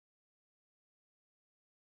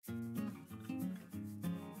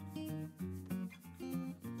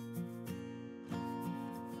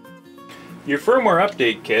Your firmware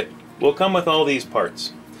update kit will come with all these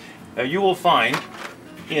parts. Now you will find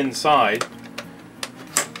inside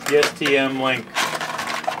the STM Link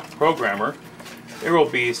programmer there will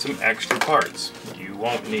be some extra parts. You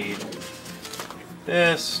won't need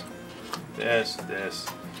this, this, this,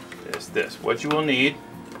 this, this. What you will need,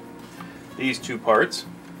 these two parts,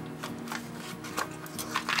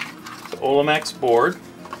 the Olimex board.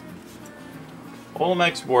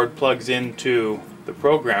 Olimex board plugs into the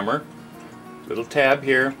programmer. Little tab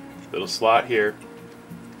here, little slot here,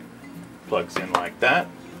 plugs in like that.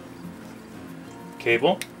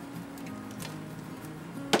 Cable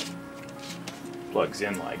plugs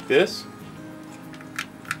in like this,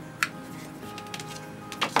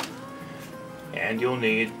 and you'll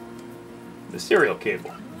need the serial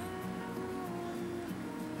cable.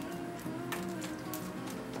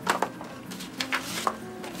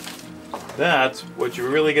 That's what you're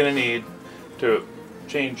really going to need to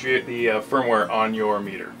change the firmware on your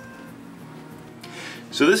meter.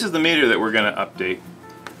 So this is the meter that we're going to update.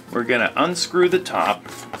 We're going to unscrew the top.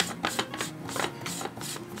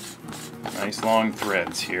 Nice long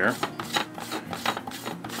threads here.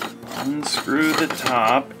 Unscrew the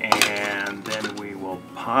top, and then we will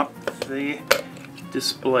pop the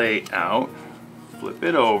display out, flip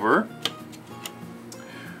it over.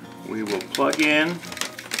 We will plug in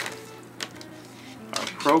our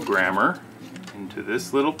programmer into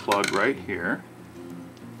this little plug right here.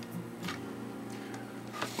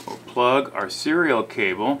 We'll plug our serial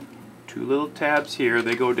cable, two little tabs here,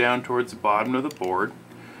 they go down towards the bottom of the board.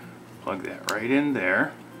 Plug that right in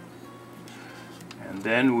there, and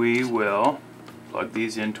then we will plug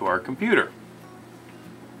these into our computer.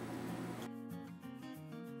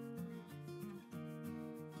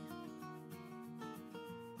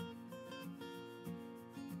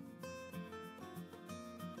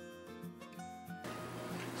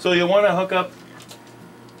 So you'll want to hook up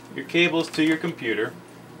your cables to your computer.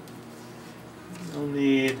 You'll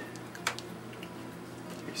need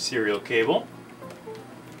your serial cable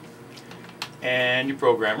and your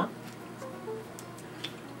programmer,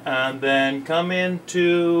 and then come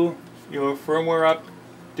into your firmware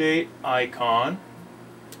update icon,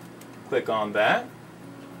 click on that,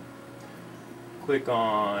 click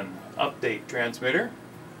on update transmitter,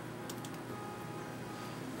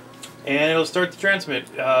 and it'll start to transmit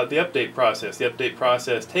the update process. The update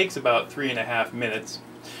process takes about 3.5 minutes.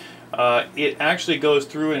 It actually goes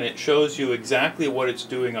through and it shows you exactly what it's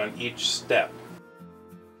doing on each step.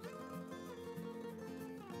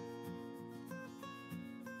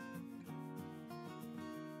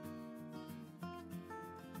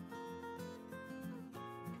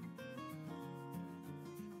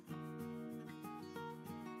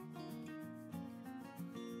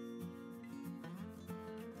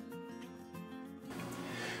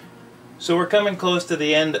 So we're coming close to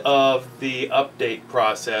the end of the update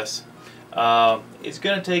process. It's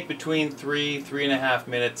going to take between 3.5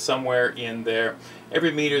 minutes, somewhere in there.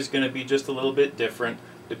 Every meter is going to be just a little bit different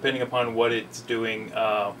depending upon what it's doing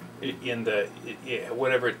in the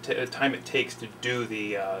whatever time it takes to do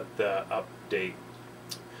the update.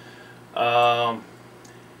 I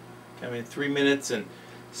mean, 3 minutes and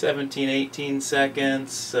 17-18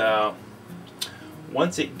 seconds.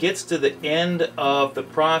 Once it gets to the end of the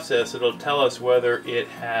process, it'll tell us whether it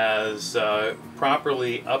has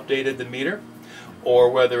properly updated the meter or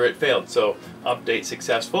whether it failed. So, update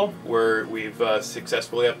successful, where we've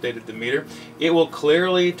successfully updated the meter. It will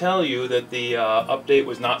clearly tell you that the update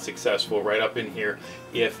was not successful right up in here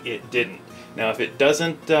if it didn't. Now, if it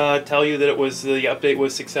doesn't tell you that the update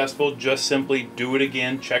was successful, just simply do it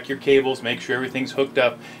again, check your cables, make sure everything's hooked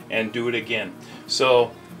up, and do it again.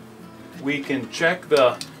 So, we can check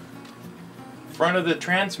the front of the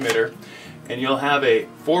transmitter and you'll have a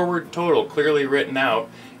forward total clearly written out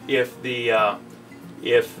if the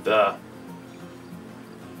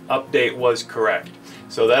update was correct.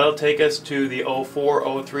 So that'll take us to the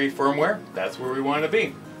 0403 firmware. That's where we want to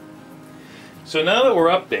be. So now that we're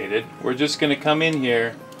updated, we're just going to come in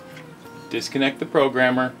here, disconnect the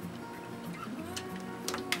programmer,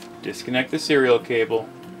 disconnect the serial cable.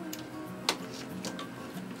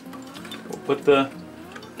 Put the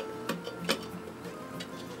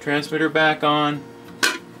transmitter back on,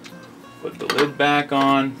 put the lid back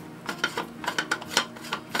on,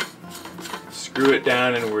 screw it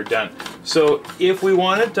down, and we're done. So if we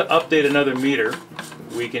wanted to update another meter,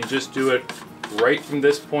 we can just do it right from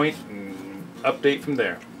this point and update from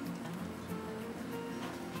there.